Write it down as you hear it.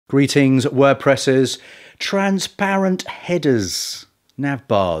Greetings, WordPressers. Transparent headers,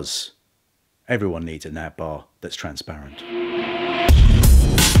 navbars. Everyone needs a navbar that's transparent.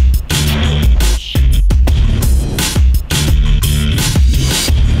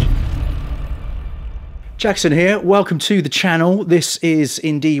 Jakson here. Welcome to the channel. This is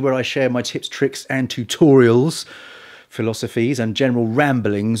indeed where I share my tips, tricks, and tutorials, philosophies and general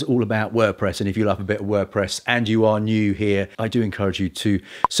ramblings all about WordPress. And if you love a bit of WordPress and you are new here, I do encourage you to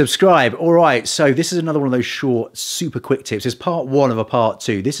subscribe. All right, so this is another one of those short, super quick tips. It's part one of a part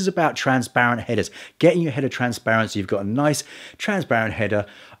two. This is about transparent headers, getting your header transparent so you've got a nice transparent header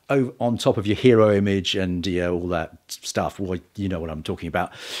over on top of your hero image and all that stuff. Well, you know what I'm talking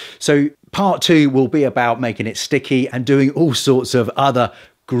about. So part two will be about making it sticky and doing all sorts of other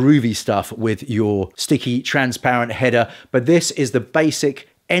groovy stuff with your sticky transparent header, but this is the basic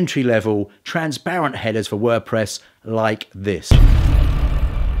entry-level transparent headers for WordPress like this.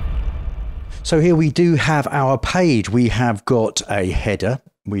 So here we do have our page. We have got a header,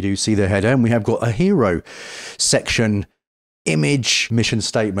 we do see the header, and we have got a hero section, image, mission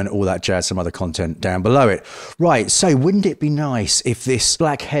statement, all that jazz, some other content down below it. Right, so wouldn't it be nice if this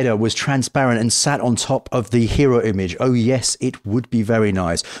black header was transparent and sat on top of the hero image? Oh yes, it would be very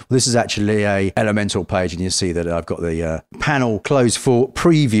nice. Well, this is actually a Elementor page, and you see that I've got the panel closed for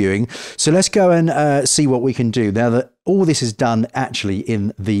previewing. So let's go and see what we can do now that all this is done actually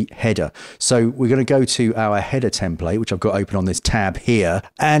in the header. So we're going to go to our header template, which I've got open on this tab here.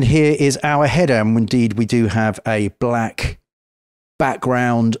 And here is our header. And indeed, we do have a black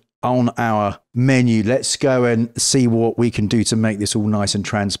background on our menu. Let's go and see what we can do to make this all nice and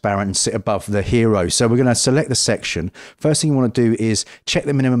transparent and sit above the hero. So we're going to select the section. First thing you want to do is check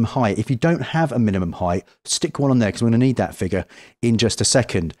the minimum height. If you don't have a minimum height, stick one on there because we're going to need that figure in just a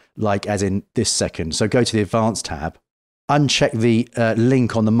second, like as in this second. So go to the advanced tab, uncheck the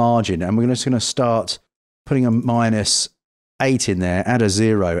link on the margin, and we're just going to start putting a -8 in there, add a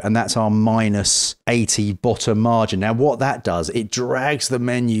 0, and that's our -80 bottom margin. Now what that does, it drags the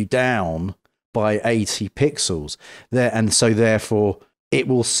menu down by 80 pixels there, and so therefore it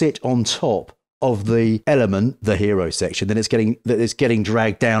will sit on top of the element, the hero section, then it's getting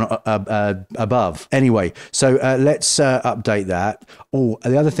dragged down above. Anyway, so let's update that. Oh,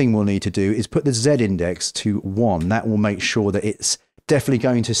 the other thing we'll need to do is put the Z index to 1. That will make sure that it's definitely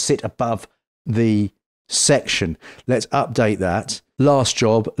going to sit above the section. Let's update that. Last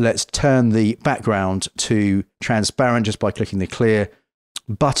job, let's turn the background to transparent just by clicking the clear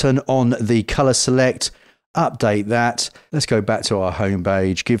button on the color select. Update that. Let's go back to our home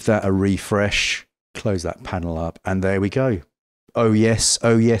page, give that a refresh, close that panel up, and there we go. Oh yes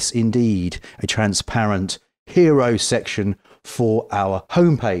indeed, a transparent hero section for our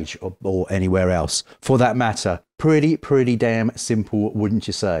homepage or anywhere else for that matter. Pretty damn simple, wouldn't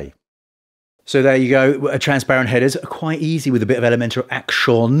you say? So there you go, transparent headers, quite easy with a bit of Elementor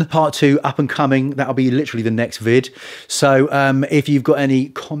action. Part two, up and coming, that'll be literally the next vid. So if you've got any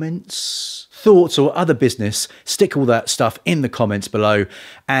comments, thoughts, or other business, stick all that stuff in the comments below.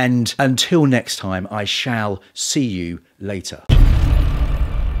 And until next time, I shall see you later.